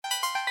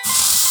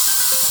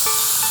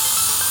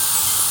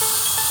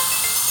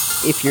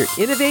If you're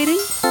innovating,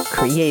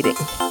 creating,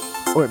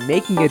 or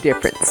making a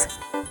difference,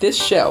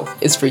 this show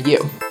is for you.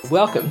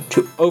 Welcome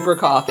to Over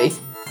Coffee.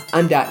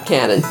 I'm Dot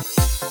Cannon.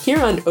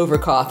 Here on Over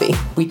Coffee,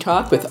 we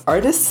talk with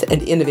artists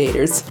and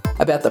innovators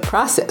about the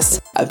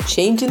process of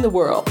changing the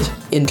world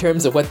in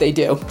terms of what they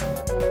do.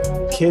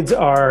 Kids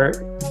are,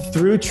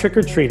 through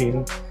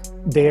trick-or-treating,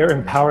 they are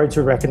empowered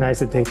to recognize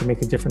that they can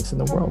make a difference in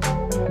the world.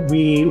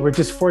 We were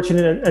just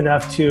fortunate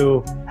enough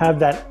to have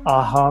that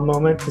aha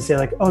moment to say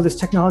like, oh, this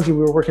technology we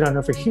were working on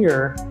over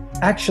here,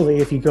 actually,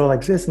 if you go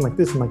like this and like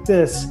this and like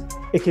this,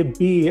 it could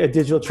be a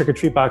digital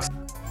trick-or-treat box.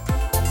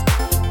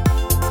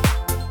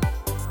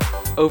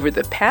 Over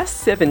the past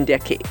 7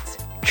 decades,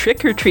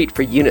 Trick or Treat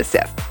for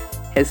UNICEF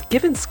has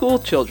given school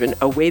children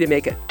a way to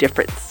make a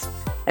difference.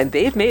 And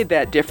they've made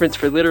that difference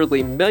for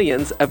literally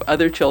millions of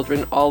other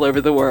children all over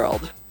the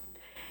world.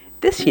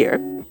 This year,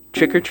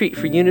 Trick or Treat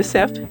for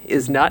UNICEF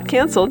is not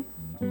canceled.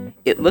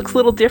 It looks a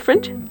little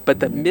different,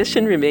 but the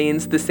mission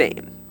remains the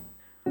same.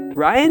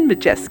 Ryan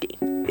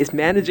Majeski is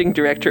Managing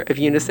Director of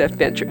UNICEF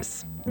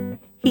Ventures.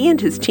 He and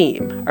his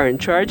team are in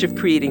charge of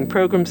creating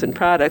programs and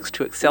products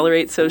to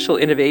accelerate social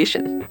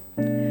innovation.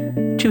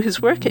 To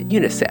his work at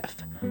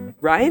UNICEF,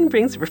 Ryan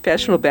brings a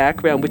professional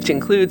background which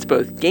includes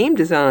both game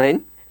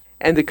design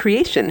and the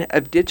creation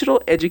of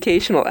digital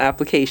educational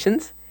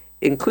applications,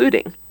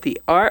 including the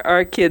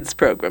RR Kids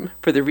program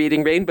for the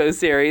Reading Rainbow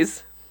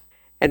series.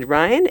 And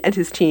Ryan and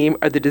his team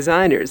are the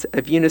designers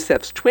of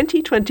UNICEF's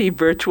 2020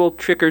 virtual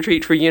Trick or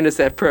Treat for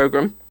UNICEF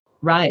program.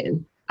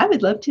 Ryan, I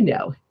would love to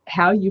know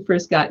how you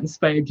first got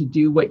inspired to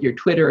do what your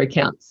Twitter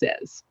account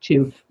says,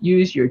 to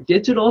use your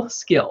digital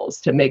skills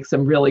to make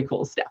some really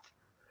cool stuff.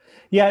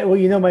 Yeah,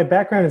 well, my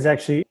background is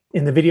actually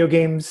in the video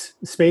games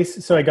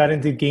space. So I got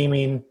into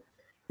gaming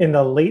in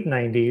the late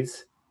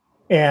 90s.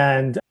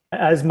 And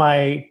as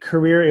my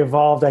career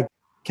evolved, I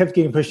kept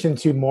getting pushed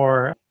into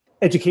more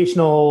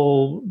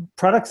educational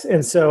products.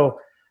 And so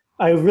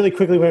I really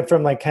quickly went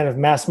from like kind of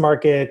mass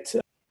market,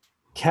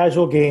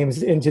 casual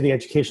games into the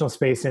educational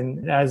space.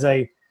 And as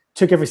I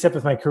took every step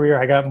of my career,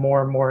 I got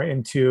more and more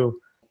into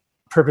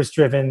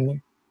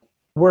purpose-driven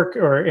work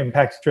or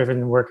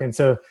impact-driven work. And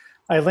so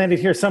I landed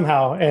here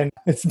somehow, and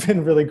it's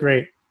been really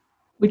great.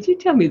 Would you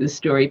tell me the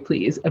story,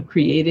 please, of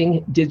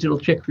creating Digital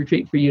Trick or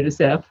Treat for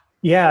UNICEF?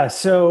 Yeah,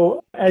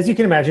 so as you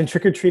can imagine,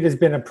 Trick or Treat has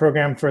been a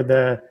program for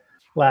the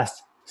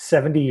last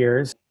 70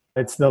 years.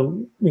 It's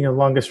the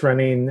longest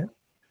running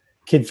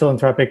kid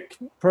philanthropic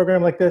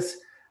program like this.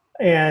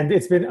 And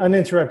it's been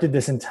uninterrupted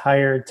this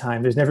entire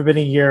time. There's never been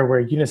a year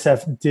where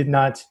UNICEF did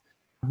not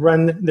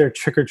run their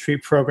Trick or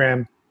Treat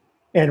program.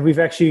 And we've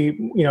actually,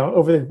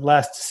 over the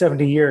last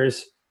 70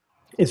 years,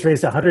 it's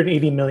raised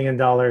 $180 million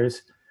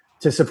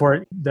to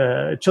support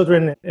the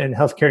children in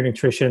healthcare,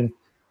 nutrition,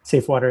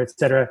 safe water, et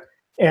cetera.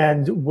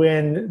 And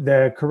when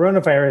the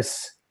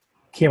coronavirus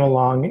came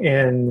along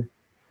in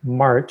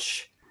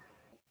March,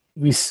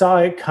 we saw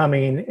it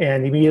coming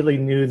and immediately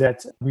knew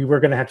that we were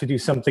going to have to do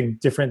something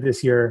different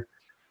this year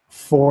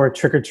for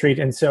Trick or Treat.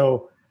 And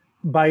so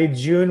by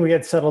June, we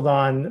had settled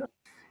on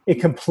a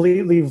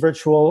completely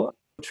virtual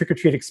Trick or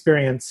Treat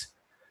experience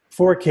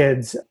for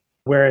kids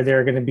where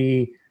they're going to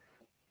be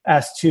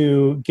asked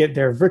to get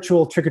their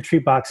virtual Trick or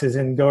Treat boxes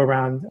and go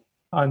around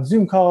on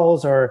Zoom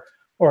calls or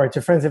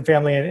to friends and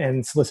family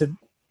and solicit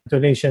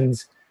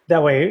donations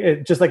that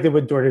way, just like they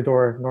would door to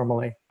door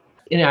normally.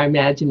 In our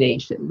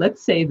imagination,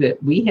 let's say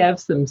that we have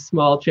some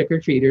small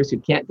trick-or-treaters who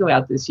can't go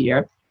out this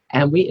year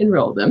and we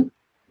enroll them.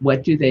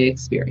 What do they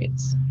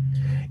experience?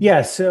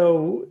 Yeah,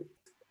 so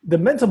the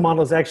mental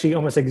model is actually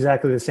almost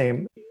exactly the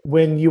same.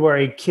 When you are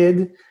a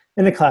kid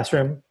in a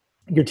classroom,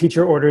 your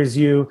teacher orders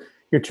you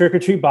your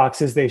trick-or-treat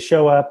boxes, they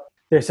show up.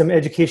 There's some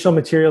educational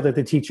material that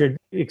the teacher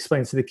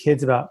explains to the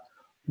kids about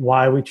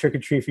why we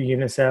trick-or-treat for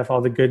UNICEF, all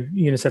the good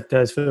UNICEF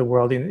does for the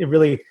world. And it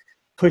really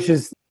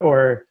pushes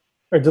or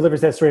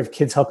delivers that story of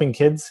kids helping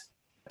kids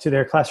to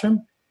their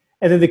classroom.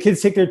 And then the kids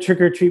take their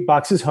trick-or-treat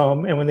boxes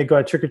home. And when they go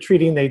out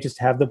trick-or-treating, they just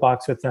have the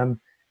box with them.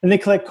 And they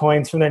collect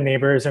coins from their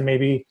neighbors or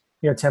maybe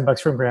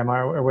 $10 from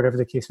grandma or whatever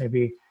the case may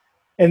be.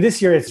 And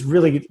this year, it's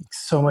really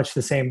so much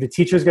the same. The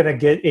teacher's going to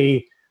get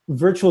a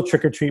virtual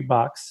trick-or-treat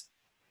box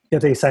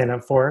that they sign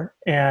up for.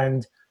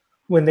 And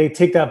when they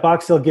take that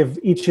box, they'll give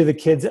each of the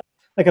kids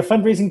like a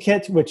fundraising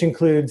kit, which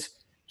includes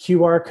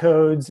QR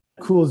codes,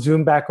 cool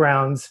Zoom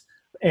backgrounds,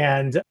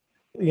 and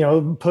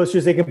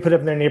posters they can put up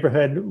in their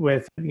neighborhood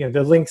with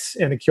the links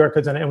and the QR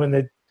codes on it.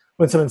 And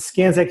when someone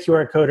scans that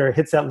QR code or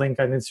hits that link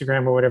on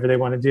Instagram or whatever they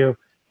want to do,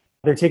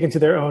 they're taken to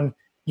their own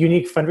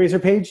unique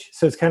fundraiser page.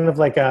 So it's kind of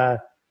like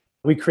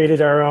we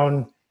created our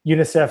own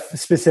UNICEF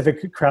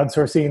specific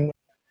crowdsourcing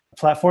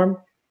platform.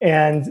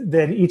 And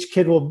then each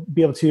kid will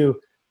be able to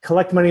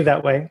collect money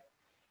that way.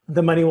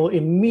 The money will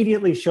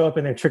immediately show up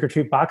in their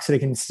trick-or-treat box so they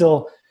can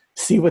still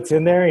see what's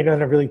in there, in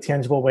a really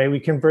tangible way. We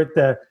convert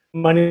the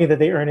money that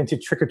they earn into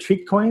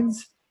trick-or-treat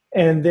coins.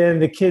 And then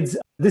the kids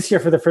this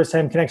year for the first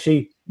time can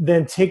actually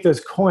then take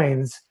those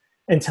coins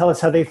and tell us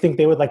how they think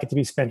they would like it to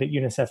be spent at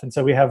UNICEF. And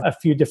so we have a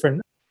few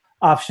different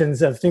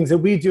options of things that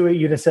we do at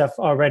UNICEF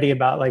already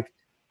about like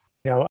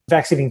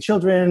vaccinating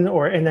children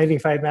or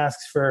N95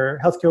 masks for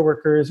healthcare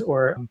workers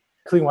or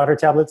clean water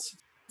tablets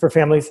for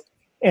families.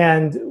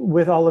 And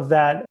with all of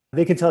that,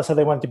 they can tell us how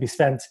they want it to be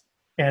spent,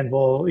 and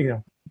we'll,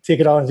 take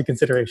it all into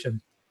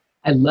consideration.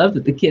 I love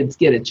that the kids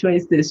get a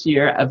choice this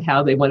year of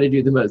how they want to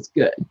do the most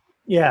good.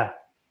 Yeah.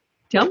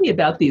 Tell me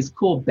about these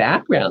cool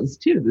backgrounds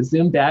too, the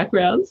Zoom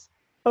backgrounds.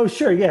 Oh,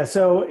 sure. Yeah.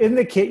 So in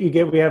the kit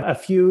we have a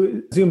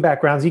few Zoom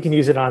backgrounds. You can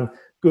use it on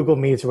Google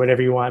Meets or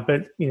whatever you want.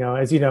 But,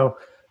 as you know,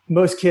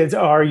 most kids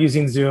are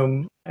using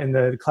Zoom in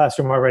the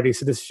classroom already.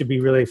 So this should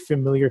be really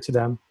familiar to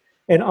them.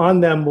 And on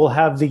them, we'll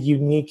have the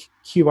unique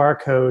QR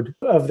code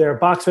of their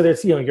box, whether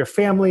it's, your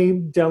family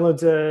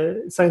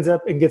downloads, signs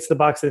up and gets the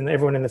box, and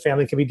everyone in the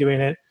family can be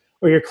doing it,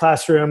 or your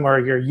classroom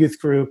or your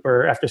youth group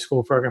or after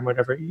school program,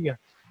 whatever.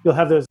 You'll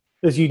have those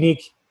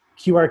unique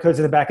QR codes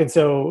in the back. And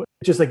so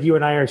just like you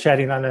and I are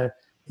chatting on a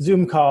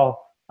Zoom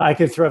call, I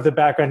could throw up the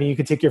background and you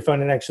could take your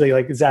phone and actually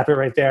zap it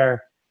right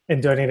there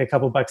and donate a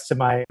couple bucks to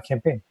my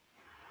campaign.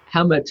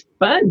 How much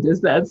fun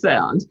does that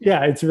sound?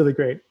 Yeah, it's really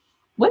great.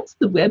 What's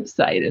the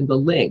website and the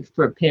link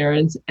for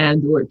parents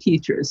and or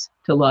teachers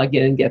to log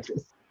in and get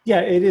this?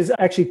 Yeah, it is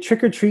actually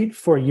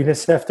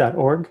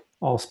trickortreatforunicef.org,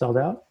 all spelled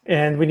out.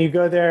 And when you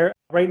go there,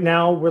 right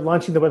now, we're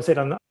launching the website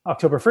on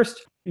October 1st.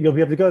 You'll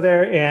be able to go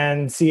there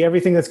and see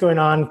everything that's going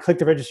on, click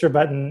the register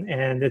button,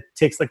 and it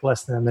takes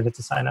less than a minute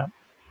to sign up.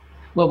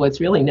 Well,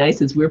 what's really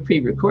nice is we're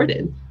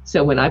pre-recorded.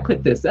 So when I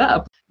put this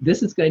up,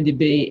 this is going to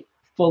be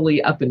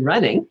fully up and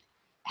running.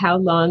 How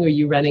long are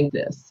you running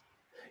this?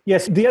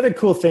 Yes, the other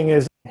cool thing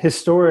is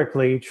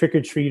historically, Trick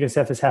or Treat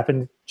UNICEF has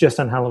happened just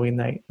on Halloween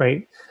night,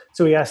 right?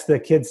 So we asked the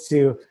kids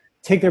to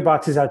take their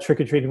boxes out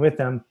trick-or-treating with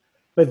them.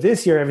 But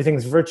this year,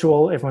 everything's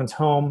virtual, everyone's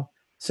home.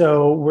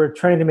 So we're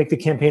trying to make the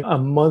campaign a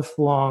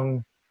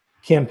month-long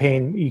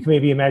campaign. You can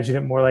maybe imagine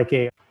it more like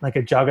a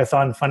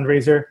jogathon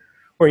fundraiser,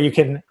 where you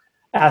can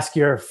ask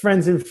your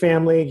friends and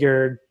family,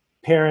 your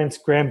parents,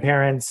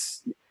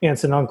 grandparents,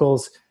 aunts and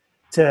uncles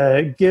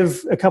to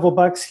give a couple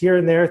bucks here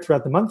and there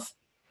throughout the month.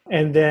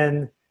 And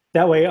then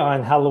that way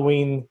on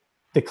Halloween,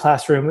 the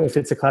classroom, if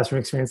it's a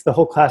classroom experience, the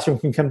whole classroom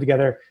can come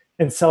together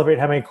and celebrate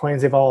how many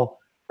coins they've all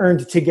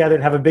earned together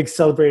and have a big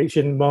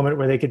celebration moment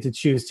where they get to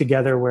choose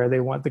together where they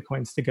want the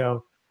coins to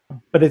go.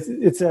 But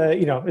it's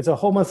a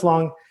whole month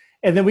long.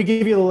 And then we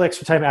give you a little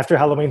extra time after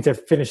Halloween to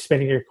finish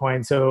spending your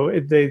coin. So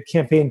the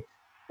campaign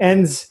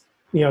ends,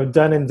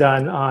 done and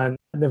done on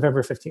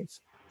November 15th.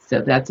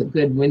 So that's a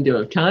good window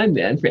of time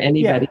then for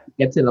anybody who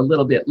gets in a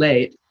little bit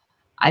late.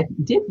 I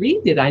did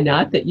read, did I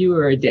not, that you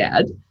were a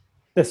dad?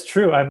 That's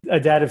true. I'm a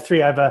dad of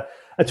three. I have a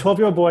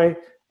 12-year-old boy,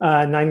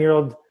 a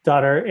 9-year-old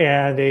daughter,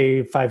 and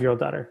a 5-year-old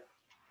daughter.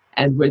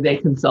 And were they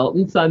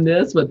consultants on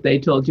this? What they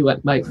told you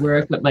what might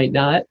work, what might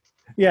not?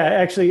 Yeah,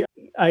 actually,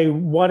 I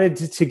wanted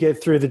to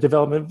get through the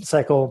development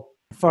cycle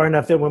far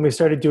enough that when we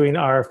started doing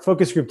our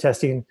focus group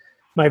testing,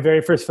 my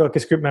very first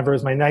focus group member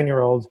was my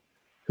 9-year-old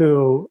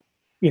who,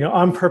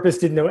 on purpose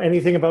didn't know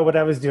anything about what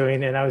I was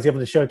doing. And I was able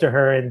to show it to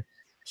her. And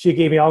she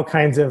gave me all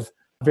kinds of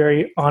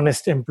very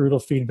honest and brutal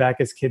feedback,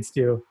 as kids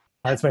do.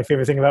 That's my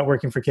favorite thing about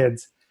working for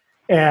kids.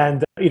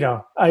 And,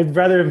 I'd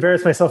rather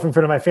embarrass myself in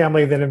front of my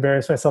family than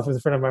embarrass myself in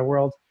front of my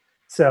world.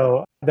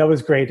 So that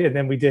was great. And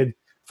then we did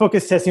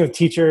focus testing with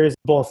teachers,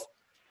 both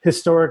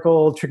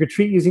historical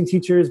trick-or-treat using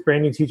teachers,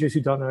 brand new teachers who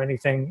don't know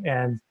anything.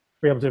 And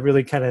we're able to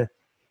really kind of,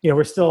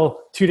 we're still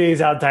 2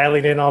 days out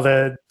dialing in all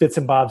the bits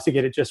and bobs to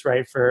get it just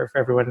right for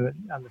everyone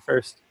on the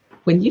first.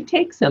 When you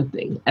take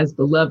something as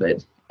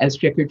beloved as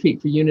Trick or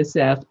Treat for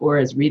UNICEF or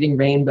as Reading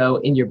Rainbow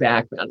in your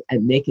background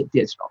and make it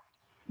digital,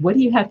 what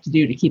do you have to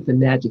do to keep the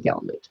magic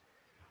element?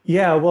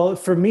 Yeah, well,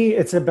 for me,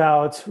 it's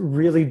about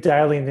really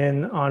dialing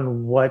in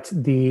on what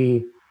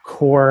the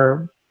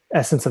core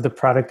essence of the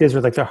product is,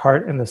 or the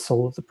heart and the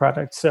soul of the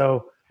product.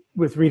 So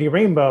with Reading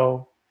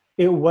Rainbow,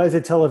 it was a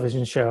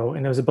television show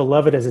and it was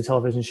beloved as a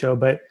television show,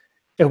 but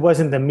it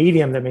wasn't the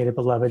medium that made it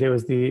beloved. It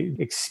was the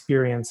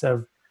experience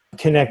of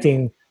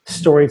connecting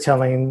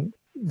storytelling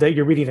that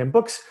you're reading in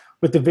books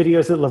with the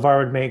videos that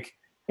LeVar would make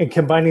and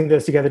combining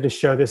those together to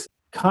show this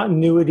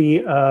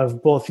continuity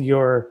of both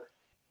your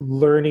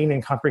learning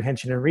and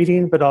comprehension and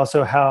reading, but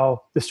also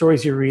how the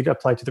stories you read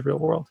apply to the real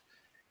world.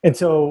 And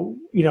so,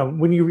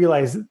 when you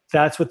realize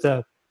that's what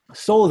the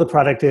soul of the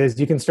product is,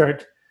 you can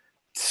start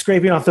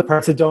scraping off the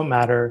parts that don't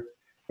matter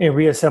and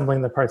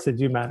reassembling the parts that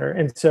do matter.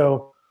 And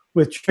so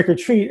with Trick or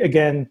Treat,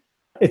 again,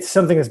 it's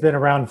something that's been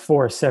around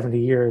for 70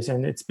 years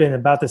and it's been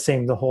about the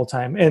same the whole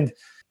time. And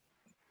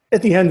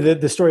at the end,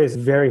 the story is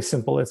very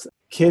simple. It's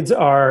kids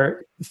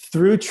are,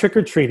 through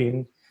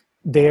trick-or-treating,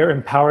 they are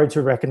empowered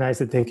to recognize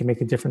that they can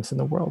make a difference in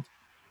the world.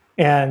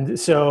 And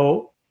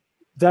so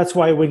that's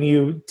why when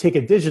you take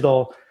it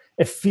digital,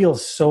 it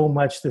feels so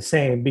much the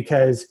same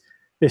because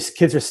these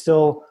kids are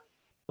still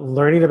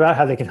learning about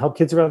how they can help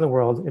kids around the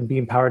world and be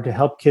empowered to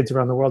help kids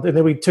around the world. And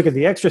then we took it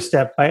the extra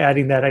step by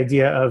adding that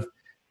idea of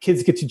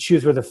kids get to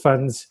choose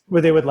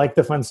where they would like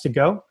the funds to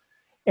go.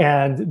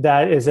 And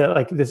that is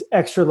this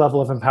extra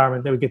level of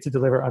empowerment that we get to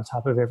deliver on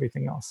top of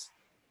everything else.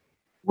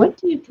 What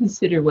do you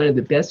consider one of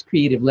the best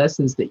creative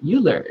lessons that you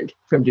learned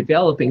from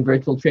developing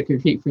Virtual Trick or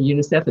Treat for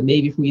UNICEF, and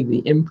maybe from either the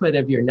input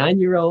of your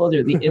 9-year-old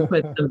or the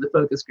input of the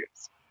focus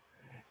groups?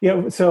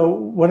 Yeah, so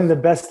one of the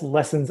best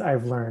lessons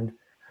I've learned.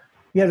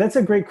 Yeah, that's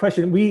a great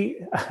question.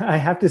 I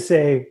have to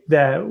say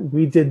that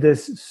we did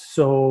this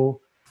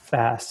so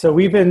fast. So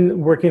we've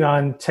been working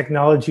on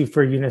technology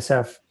for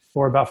UNICEF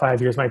for about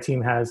 5 years, my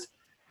team has.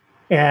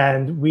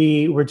 And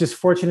we were just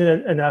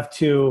fortunate enough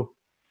to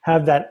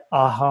have that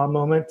aha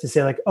moment to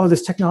say like, oh,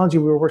 this technology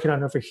we were working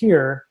on over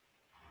here,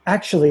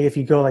 actually, if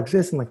you go like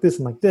this and like this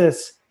and like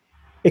this,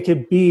 it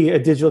could be a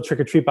digital trick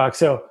or treat box.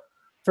 So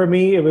for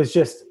me, it was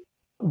just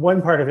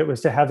one part of it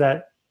was to have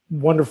that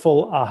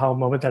wonderful aha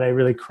moment that I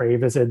really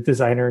crave as a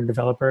designer and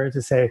developer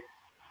to say,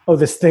 oh,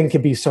 this thing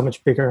could be so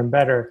much bigger and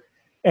better.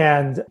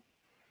 And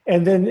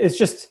then it's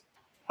just,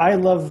 I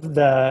love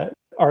the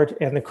art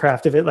and the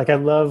craft of it. Like I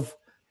love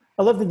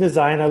the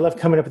design. I love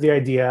coming up with the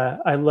idea.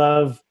 I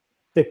love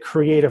the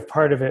creative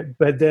part of it.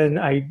 But then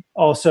I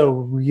also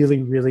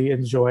really, really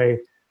enjoy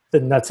the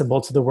nuts and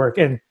bolts of the work.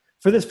 And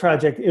for this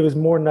project, it was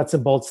more nuts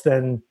and bolts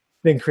than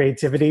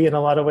creativity in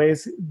a lot of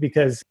ways,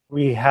 because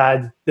we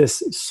had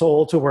this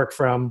soul to work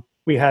from.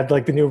 We had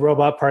like the new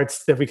robot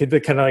parts that we could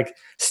kind of like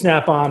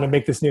snap on and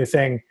make this new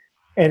thing.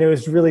 And it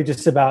was really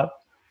just about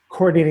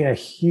coordinating a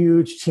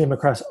huge team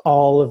across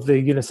all of the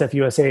UNICEF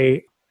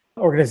USA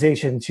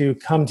organization to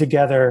come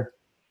together,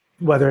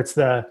 whether it's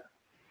the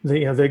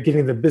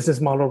getting the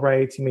business model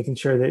right, making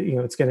sure that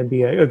it's going to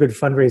be a good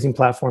fundraising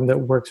platform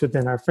that works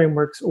within our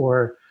frameworks,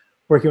 or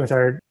working with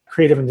our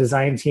creative and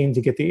design team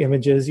to get the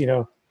images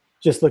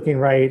just looking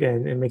right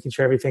and making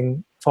sure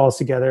everything falls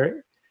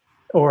together,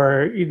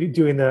 or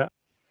doing the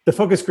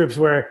focus groups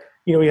where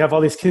we have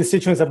all these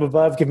constituents up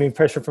above giving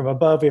pressure from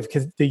above. We have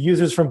the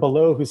users from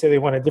below who say they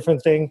want a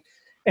different thing,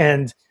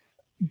 and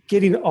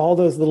getting all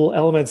those little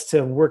elements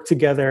to work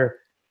together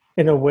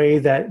in a way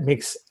that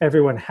makes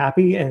everyone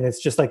happy. And it's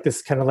just like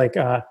this kind of like,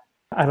 I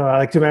don't know, I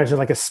like to imagine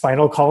like a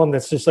spinal column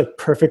that's just like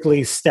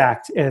perfectly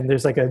stacked. And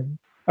there's like a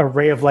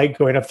ray of light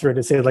going up through it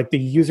to say like the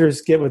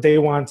users get what they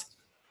want,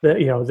 the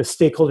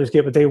stakeholders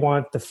get what they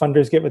want, the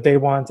funders get what they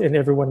want, and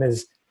everyone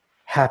is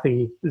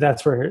happy.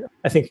 That's where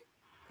I think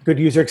good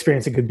user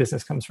experience and good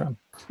business comes from.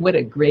 What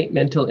a great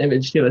mental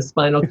image, to a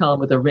spinal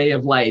column with a ray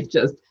of light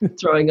just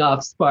throwing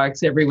off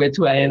sparks every which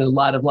way and a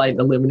lot of light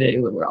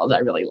illuminating the world. I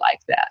really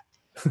like that.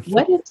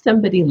 What if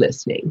somebody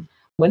listening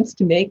wants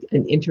to make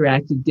an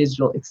interactive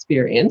digital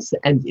experience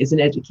and is an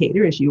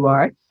educator, as you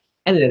are,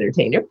 and an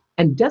entertainer,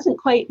 and doesn't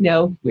quite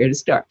know where to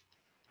start?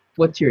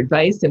 What's your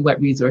advice, and what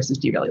resources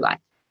do you really like?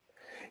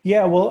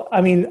 Yeah, well,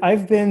 I mean,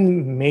 I've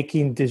been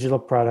making digital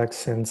products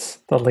since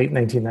the late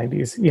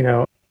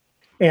 1990s,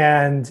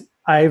 and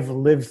I've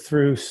lived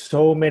through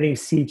so many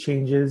sea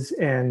changes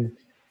and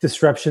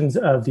disruptions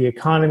of the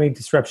economy,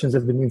 disruptions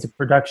of the means of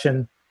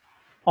production,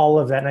 all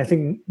of that. And I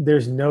think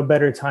there's no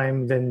better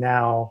time than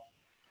now,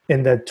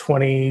 in the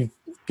 20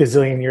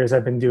 gazillion years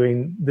I've been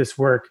doing this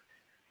work,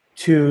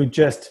 to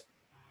just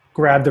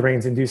grab the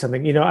reins and do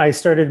something. I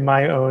started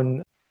my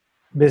own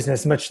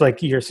business, much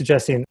like you're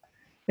suggesting,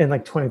 in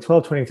like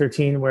 2012,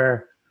 2013,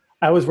 where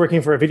I was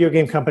working for a video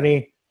game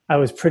company. I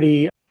was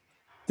pretty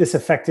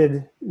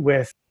disaffected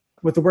with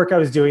the work I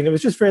was doing. It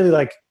was just really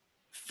like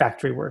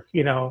factory work.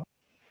 We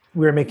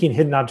were making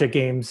hidden object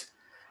games,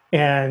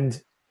 and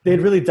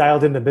they'd really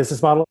dialed in the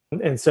business model.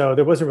 And so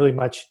there wasn't really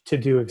much to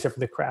do except for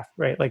the craft,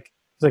 right? Like,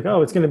 it's like,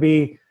 oh, it's going to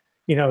be,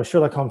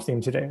 Sherlock Holmes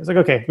theme today. It's like,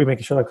 okay, we make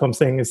a Sherlock Holmes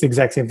thing. It's the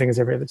exact same thing as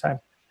every other time.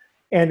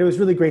 And it was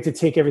really great to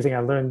take everything I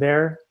learned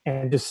there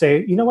and just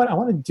say, you know what, I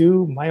want to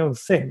do my own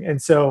thing.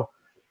 And so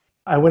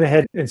I went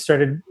ahead and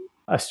started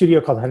a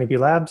studio called Honeybee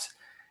Labs,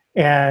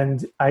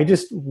 and I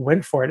just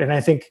went for it. And I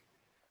think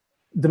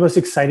the most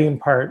exciting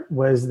part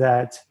was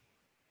that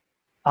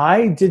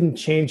I didn't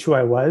change who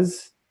I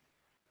was,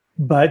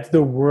 but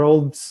the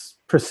world's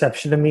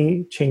perception of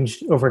me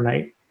changed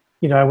overnight.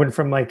 I went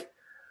from like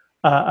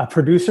a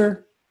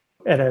producer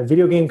at a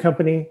video game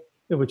company,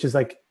 which is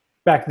like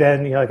back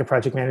then, like a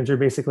project manager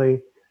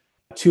basically,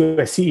 to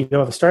a CEO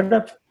of a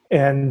startup.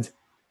 And,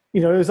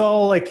 it was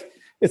all like,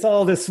 it's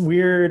all this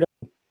weird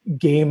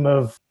game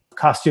of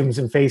costumes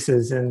and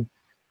faces. And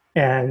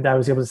I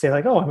was able to say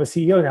like, oh, I'm a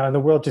CEO now, and the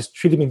world just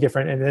treated me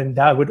different. And then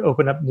that would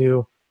open up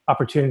new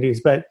opportunities.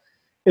 But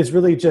it's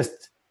really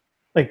just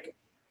like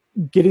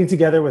getting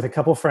together with a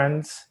couple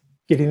friends,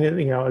 getting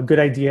a good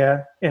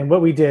idea. And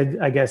what we did,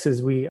 I guess,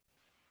 is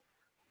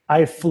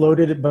I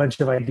floated a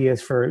bunch of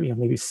ideas for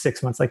maybe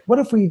 6 months. Like, what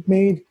if we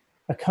made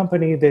a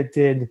company that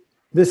did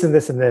this and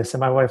this and this? And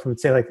my wife would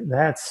say like,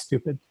 that's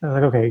stupid. And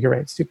I'm like, okay, you're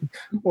right, stupid.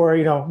 Or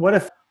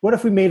what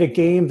if we made a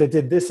game that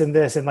did this and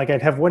this? And like,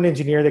 I'd have one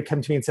engineer that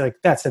come to me and say like,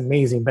 that's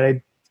amazing, but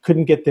I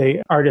couldn't get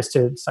the artist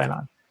to sign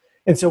on.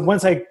 And so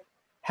once I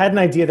had an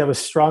idea that was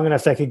strong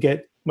enough that I could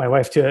get my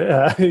wife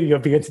to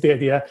be into the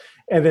idea,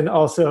 and then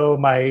also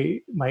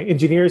my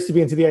engineers to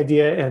be into the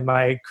idea, and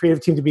my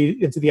creative team to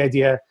be into the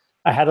idea,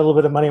 I had a little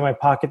bit of money in my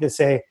pocket to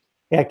say,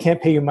 hey, I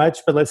can't pay you much,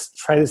 but let's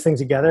try this thing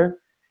together.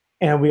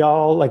 And we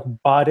all like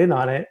bought in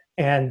on it.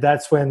 And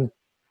that's when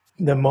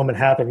the moment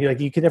happen.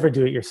 You can never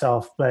do it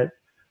yourself, but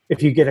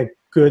if you get a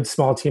good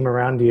small team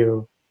around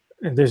you,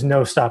 there's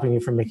no stopping you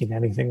from making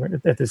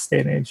anything at this day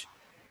and age.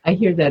 I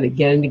hear that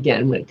again and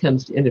again when it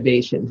comes to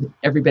innovation.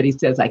 Everybody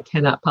says, I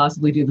cannot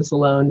possibly do this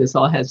alone. This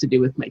all has to do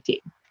with my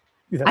team.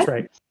 That's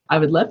right. I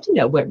would love to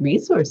know what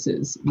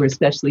resources were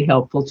especially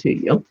helpful to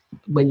you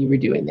when you were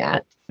doing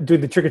that.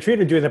 Doing the trick or treat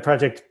or doing the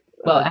project?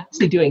 Well,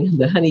 actually doing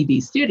the Honeybee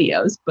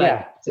Studios,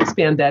 but to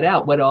expand that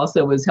out, what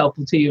also was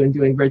helpful to you in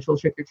doing virtual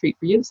trick or treat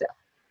for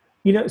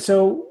UNICEF?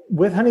 So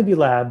with Honeybee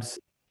Labs,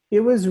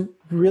 it was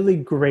really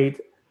great.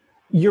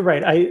 You're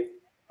right.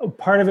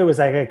 Part of it was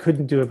like I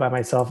couldn't do it by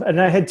myself. And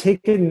I had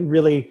taken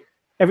really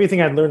everything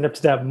I'd learned up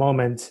to that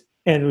moment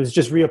and was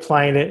just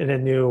reapplying it in a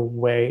new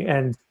way.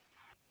 And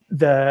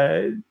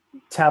the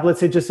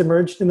tablets had just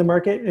emerged in the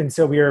market. And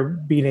so we were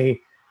being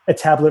a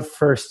tablet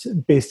first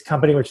based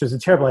company, which was a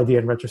terrible idea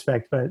in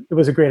retrospect, but it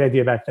was a great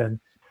idea back then.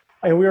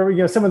 And we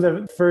were, some of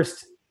the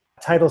first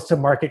titles to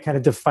market kind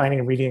of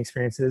defining reading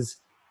experiences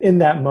in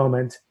that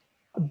moment.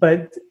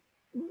 But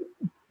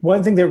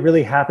one thing that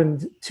really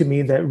happened to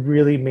me that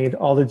really made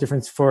all the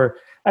difference for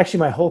actually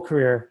my whole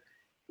career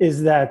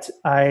is that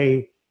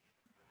I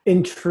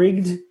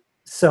intrigued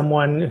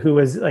someone who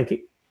was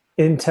like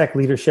in tech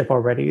leadership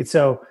already.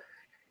 So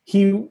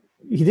he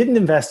didn't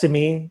invest in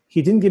me.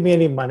 He didn't give me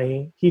any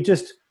money. He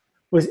just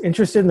was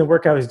interested in the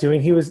work I was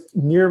doing. He was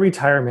near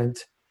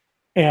retirement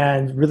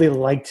and really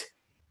liked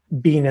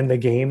being in the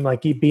game,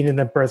 like being in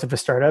the birth of a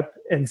startup.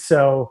 And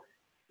so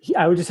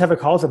I would just have a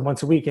call with him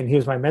once a week, and he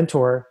was my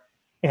mentor.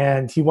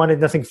 And he wanted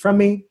nothing from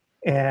me,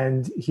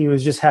 and he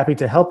was just happy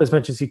to help as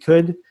much as he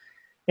could.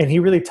 And he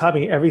really taught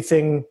me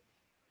everything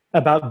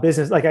about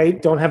business. Like, I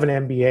don't have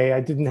an MBA. I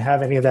didn't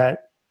have any of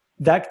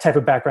that type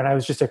of background. I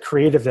was just a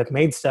creative that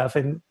made stuff.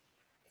 And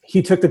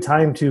he took the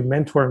time to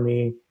mentor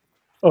me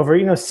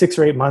over, 6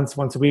 or 8 months,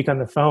 once a week on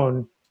the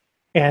phone.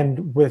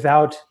 And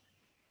without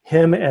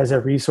him as a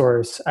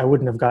resource, I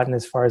wouldn't have gotten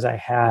as far as I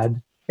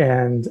had.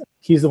 And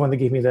he's the one that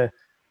gave me the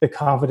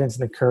confidence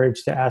and the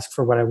courage to ask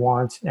for what I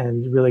want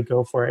and really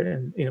go for it.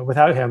 And,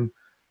 without him,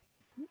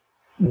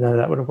 none of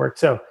that would have worked.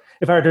 So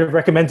if I were to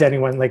recommend to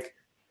anyone, like,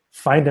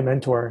 find a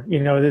mentor.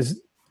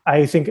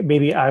 I think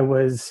maybe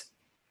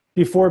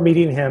before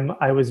meeting him,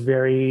 I was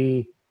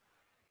very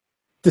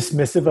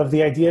dismissive of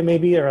the idea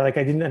maybe, or like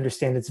I didn't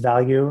understand its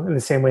value in the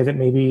same way that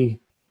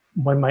maybe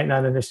one might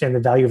not understand the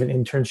value of an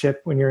internship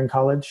when you're in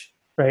college,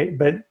 right?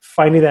 But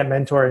finding that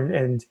mentor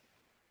and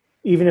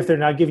even if they're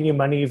not giving you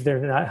money, if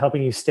they're not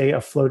helping you stay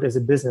afloat as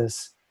a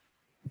business,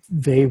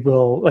 they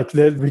will, like,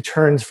 the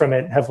returns from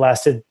it have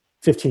lasted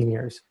 15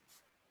 years.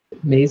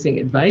 Amazing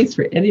advice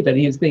for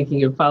anybody who's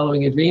thinking of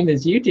following a dream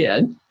as you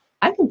did.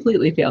 I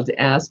completely failed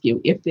to ask you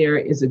if there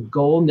is a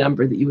goal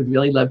number that you would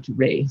really love to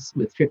raise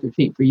with Trick or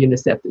Treat for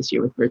UNICEF this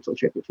year with virtual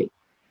Trick or Treat.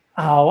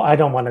 Oh, I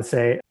don't want to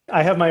say.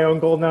 I have my own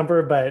goal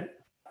number, but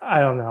I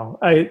don't know.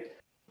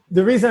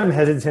 The reason I'm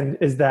hesitant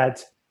is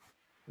that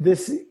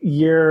this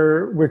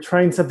year we're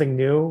trying something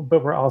new,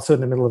 but we're also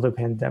in the middle of a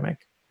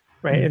pandemic,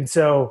 right? Mm-hmm. And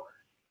so,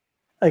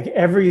 like,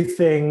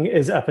 everything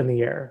is up in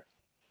the air.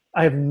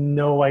 I have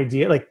no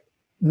idea. Like,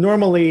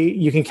 normally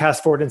you can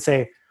cast forward and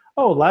say,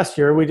 oh, last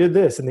year we did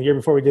this, and the year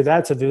before we did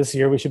that, so this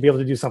year we should be able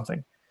to do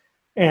something.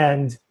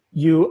 And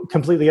you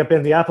completely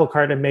upend the apple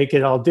cart and make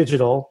it all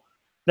digital.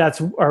 That's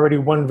already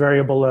one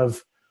variable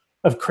of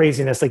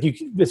craziness. Like,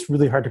 it's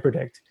really hard to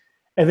predict.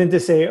 And then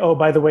to say, oh,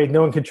 by the way,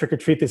 no one can trick or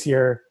treat this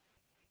year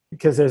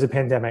because there's a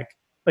pandemic.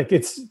 Like,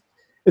 it's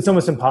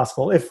almost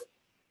impossible.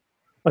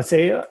 Let's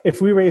say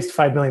if we raised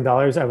 $5 million,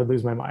 I would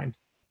lose my mind.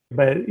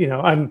 But,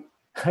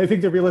 I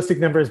think the realistic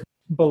number is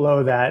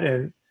below that.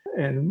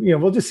 And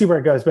we'll just see where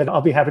it goes, but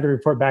I'll be happy to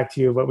report back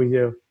to you what we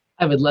do.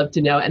 I would love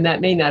to know. And that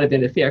may not have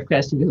been a fair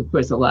question because, of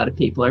course, a lot of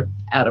people are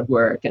out of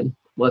work, and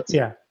let's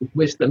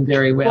wish them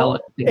very well.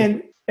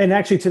 And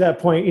actually, to that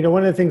point,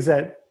 one of the things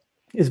that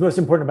is most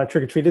important about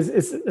Trick or Treat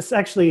is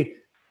actually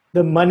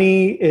the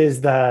money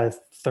is the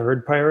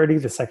third priority.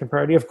 The second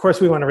priority, of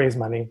course, we want to raise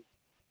money,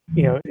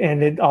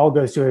 and it all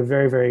goes to a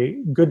very,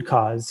 very good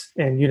cause.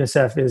 And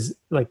UNICEF is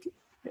like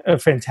a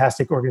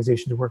fantastic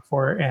organization to work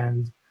for,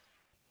 and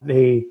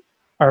they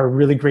are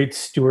really great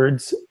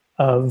stewards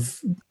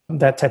of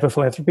that type of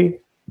philanthropy.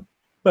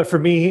 But for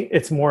me,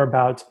 it's more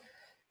about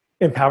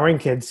empowering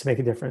kids to make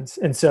a difference.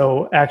 And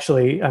so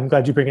actually, I'm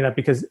glad you bring it up,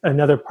 because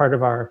another part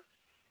of our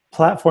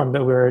platform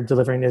that we're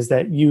delivering is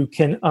that you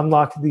can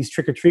unlock these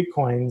trick or treat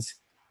coins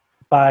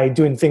by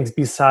doing things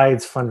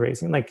besides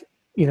fundraising. Like,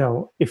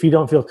 if you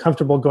don't feel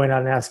comfortable going out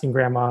and asking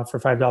grandma for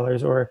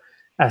 $5 or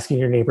asking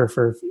your neighbor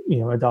for,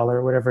 $1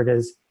 or whatever it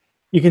is,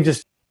 you can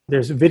just,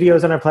 there's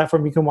videos on our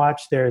platform you can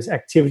watch. There's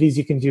activities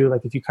you can do.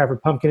 Like, if you carve a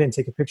pumpkin and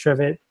take a picture of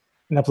it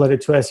and upload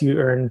it to us, you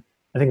earn,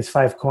 I think it's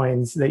 5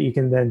 coins that you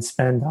can then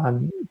spend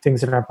on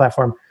things in our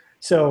platform.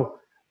 So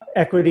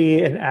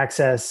equity and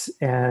access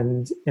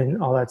and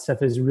all that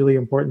stuff is really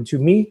important to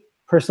me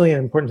personally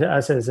and important to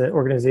us as an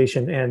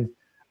organization. And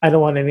I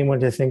don't want anyone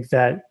to think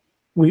that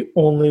we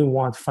only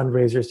want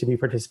fundraisers to be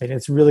participating.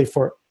 It's really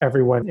for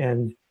everyone.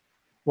 And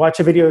watch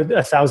a video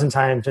 1,000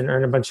 times and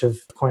earn a bunch of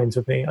coins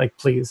with me. Like,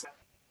 please.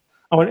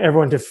 I want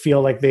everyone to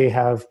feel like they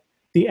have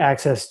the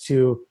access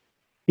to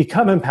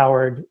become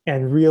empowered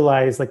and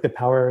realize like the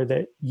power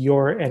that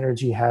your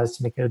energy has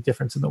to make a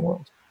difference in the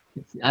world.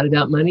 It's not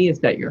about money. It's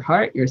about your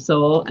heart, your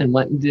soul, and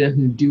wanting to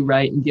do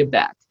right and give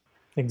back.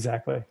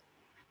 Exactly.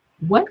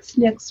 What's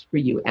next for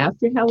you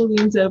after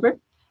Halloween's over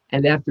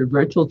and after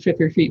virtual trick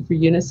or treat for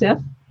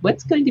UNICEF?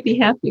 What's going to be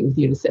happening with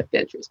UNICEF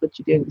Ventures? What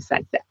you doing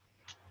besides that?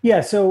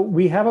 Yeah, so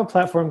we have a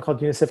platform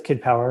called UNICEF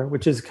Kid Power,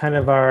 which is kind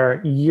of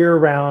our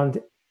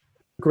year-round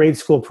grade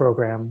school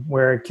program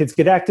where kids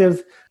get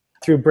active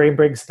through brain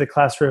breaks to the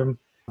classroom,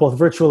 both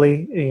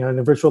virtually, in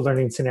the virtual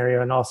learning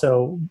scenario, and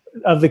also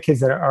of the kids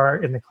that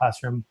are in the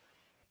classroom.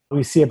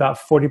 We see about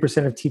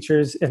 40% of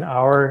teachers in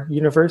our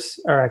universe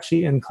are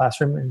actually in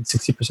classroom and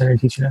 60% are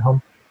teaching at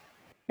home.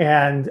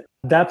 And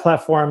that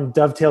platform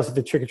dovetails with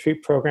the Trick or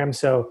Treat program.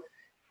 So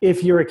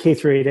if you're a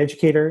K-8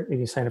 educator and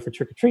you sign up for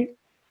Trick or Treat,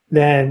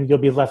 then you'll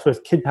be left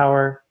with Kid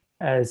Power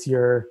as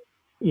your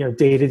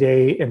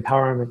day-to-day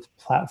empowerment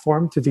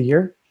platform through the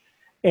year.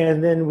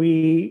 And then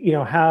we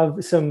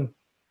have some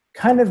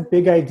kind of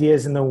big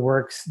ideas in the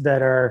works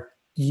that are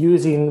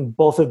using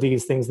both of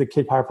these things, the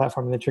Kid Power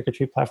platform and the Trick or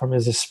Treat platform,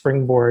 as a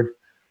springboard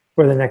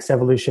for the next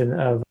evolution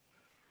of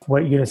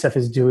what UNICEF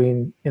is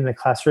doing in the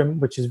classroom,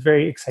 which is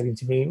very exciting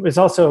to me. It's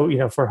also,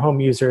 for home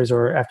users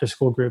or after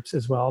school groups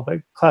as well, but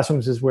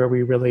classrooms is where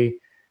we really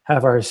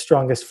have our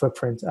strongest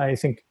footprint. I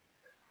think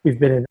we've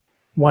been in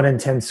 1 in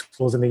 10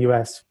 schools in the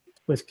US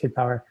with Kid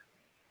Power.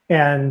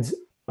 And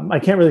I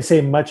can't really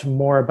say much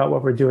more about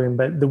what we're doing,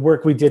 but the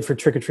work we did for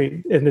Trick or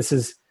Treat, and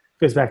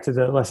goes back to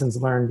the lessons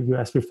learned you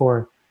asked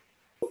before,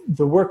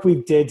 the work we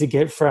did to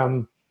get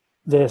from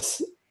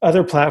this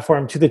other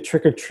platform to the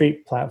Trick or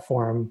Treat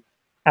platform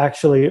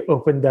actually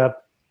opened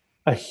up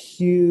a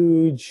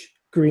huge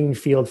green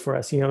field for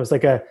us. It was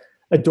like a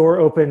door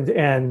opened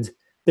and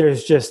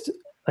there's just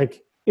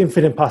like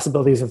infinite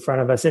possibilities in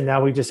front of us. And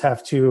now we just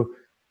have to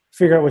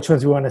figure out which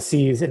ones we want to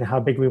seize and how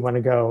big we want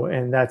to go.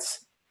 And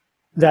that's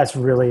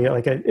really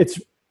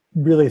it's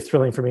really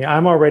thrilling for me.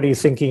 I'm already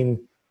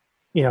thinking,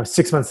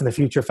 6 months in the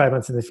future, 5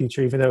 months in the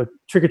future, even though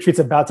Trick or Treat's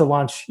about to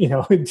launch,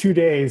 in 2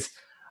 days,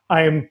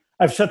 I've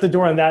shut the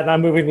door on that and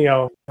I'm moving,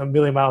 a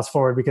million miles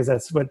forward because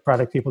that's what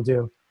product people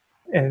do.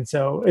 And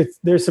so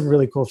there's some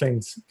really cool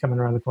things coming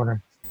around the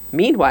corner.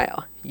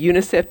 Meanwhile,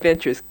 UNICEF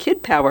Ventures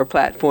Kid Power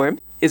platform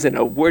is an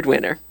award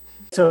winner.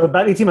 So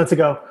about 18 months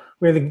ago,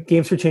 we had the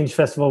Games for Change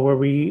Festival where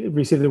we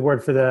received the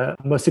award for the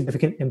most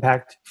significant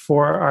impact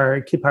for our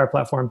Kid Power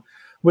platform,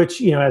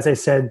 which, as I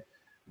said,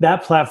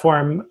 that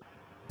platform,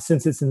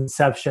 since its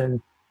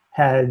inception,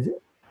 had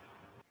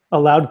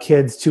allowed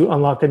kids to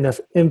unlock enough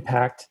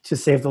impact to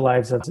save the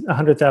lives of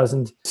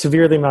 100,000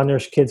 severely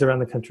malnourished kids around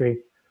the country.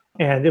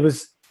 And it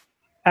was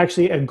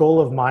actually a goal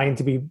of mine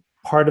to be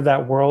part of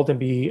that world and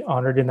be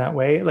honored in that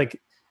way.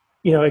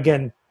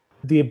 Again,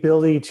 the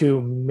ability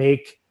to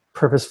make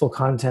purposeful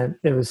content,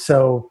 it was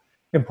so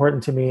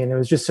important to me. And it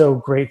was just so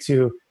great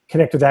to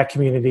connect with that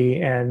community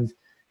and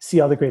see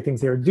all the great things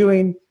they were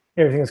doing,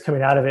 everything that's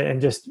coming out of it. And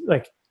just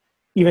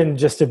even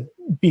just to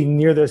be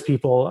near those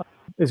people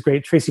is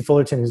great. Tracy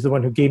Fullerton, who's the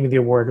one who gave me the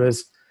award,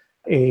 was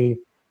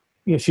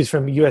she's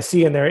from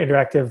USC in their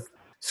interactive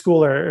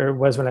school, or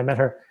was when I met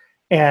her.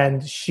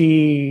 And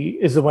she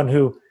is the one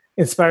who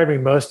inspired me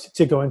most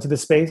to go into the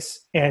space.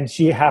 And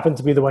she happened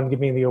to be the one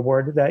giving me the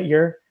award that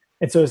year.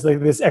 And so it's like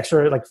this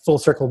extra full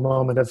circle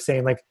moment of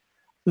saying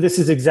this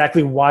is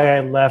exactly why I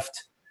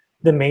left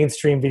the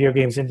mainstream video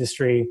games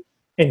industry.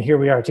 And here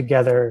we are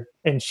together.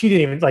 And she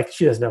didn't even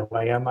she doesn't know who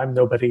I am. I'm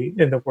nobody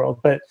in the world,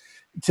 but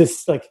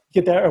just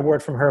get that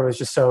award from her was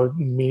just so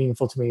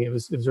meaningful to me. It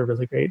was a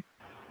really great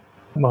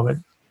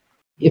moment.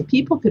 If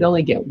people could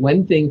only get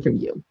one thing from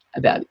you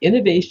about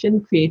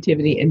innovation,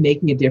 creativity, and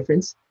making a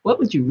difference, what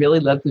would you really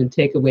love them to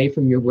take away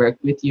from your work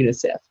with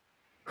UNICEF?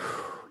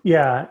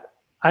 Yeah,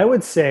 I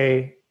would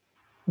say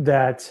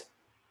that's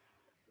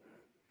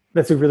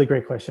a really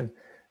great question.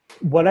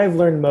 What I've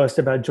learned most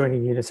about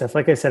joining UNICEF,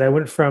 like I said, I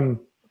went from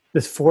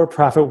this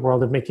for-profit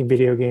world of making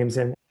video games,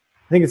 and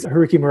I think it's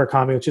Haruki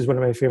Murakami, which is one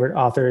of my favorite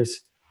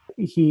authors.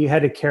 He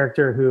had a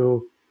character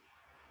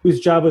whose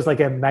job was like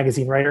a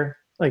magazine writer.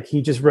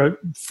 He just wrote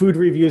food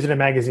reviews in a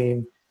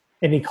magazine,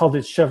 and he called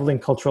it shoveling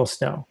cultural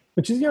snow,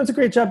 which is, it's a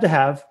great job to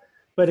have,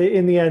 but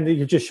in the end,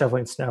 you're just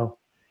shoveling snow.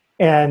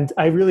 And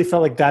I really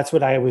felt like that's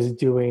what I was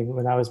doing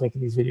when I was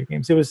making these video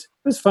games. It was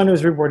fun, it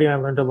was rewarding, I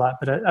learned a lot,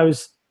 but I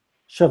was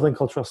shoveling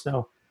cultural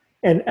snow.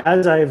 And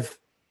as I've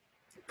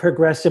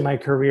progressed in my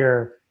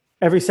career,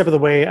 every step of the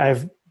way,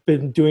 I've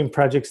been doing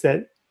projects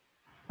that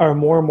are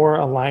more and more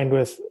aligned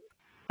with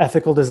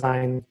ethical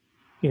design,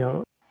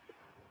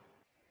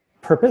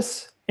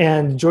 purpose.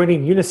 And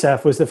joining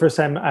UNICEF was the first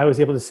time I was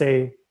able to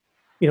say,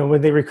 when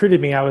they recruited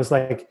me, I was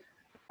like,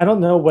 I don't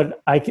know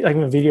what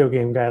I'm a video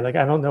game guy. I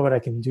don't know what I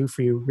can do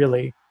for you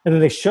really. And then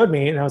they showed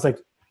me and I was like,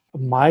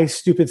 my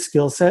stupid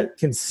skill set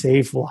can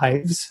save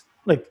lives.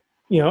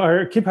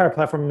 Our Kid Power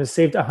platform has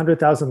saved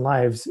 100,000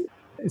 lives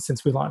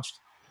since we launched.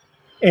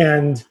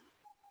 And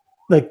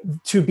like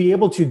to be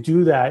able to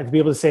do that, to be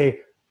able to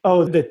say,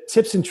 oh, the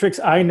tips and tricks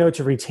I know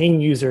to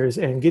retain users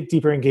and get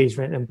deeper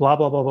engagement and blah,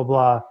 blah, blah, blah,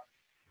 blah,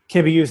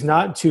 can be used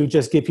not to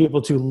just get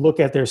people to look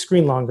at their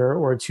screen longer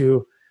or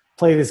to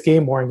play this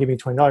game more and give me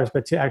 $20,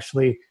 but to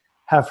actually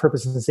have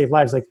purpose and save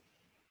lives. Like,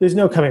 there's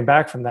no coming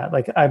back from that.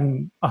 Like,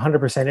 I'm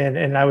 100% in.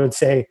 And I would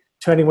say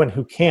to anyone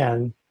who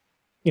can,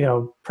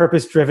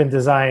 purpose-driven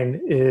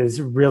design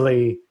is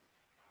really,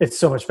 it's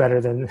so much better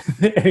than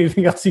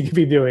anything else you could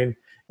be doing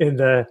in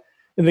the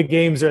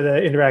games or the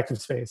interactive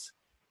space.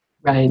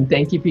 Ryan,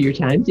 thank you for your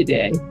time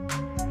today.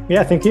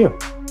 Yeah, thank you.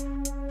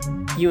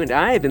 You and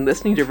I have been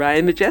listening to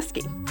Ryan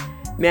Majeski,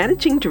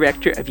 Managing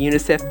Director of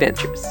UNICEF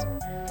Ventures.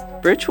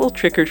 Virtual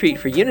Trick or Treat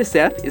for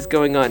UNICEF is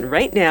going on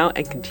right now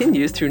and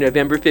continues through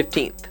November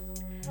 15th.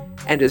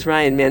 And as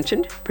Ryan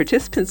mentioned,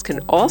 participants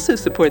can also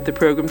support the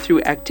program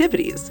through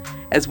activities,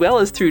 as well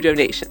as through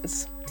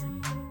donations.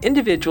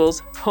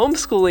 Individuals,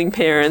 homeschooling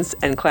parents,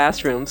 and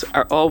classrooms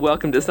are all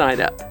welcome to sign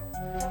up.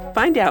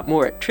 Find out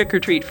more at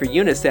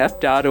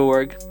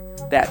trickortreatforunicef.org.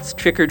 That's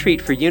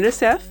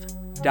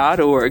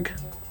trickortreatforunicef.org.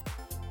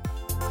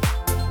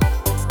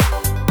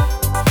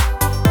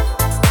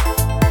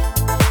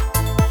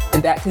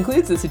 And that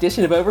concludes this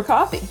edition of Over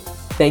Coffee.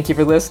 Thank you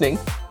for listening.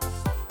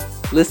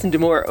 Listen to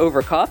more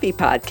Over Coffee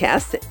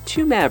podcasts at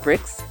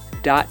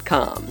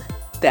twomavericks.com.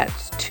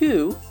 That's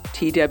two,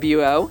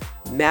 T-W-O,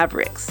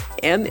 Mavericks,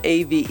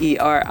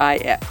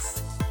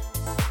 M-A-V-E-R-I-X.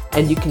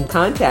 And you can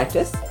contact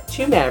us at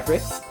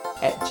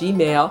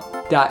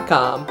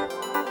twomavericks@gmail.com.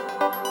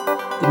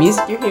 The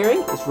music you're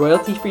hearing is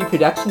royalty-free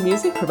production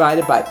music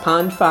provided by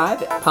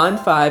Pond5 at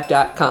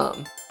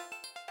pond5.com.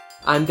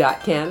 I'm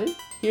Dot Cannon.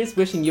 Here's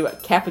wishing you a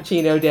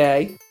cappuccino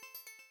day.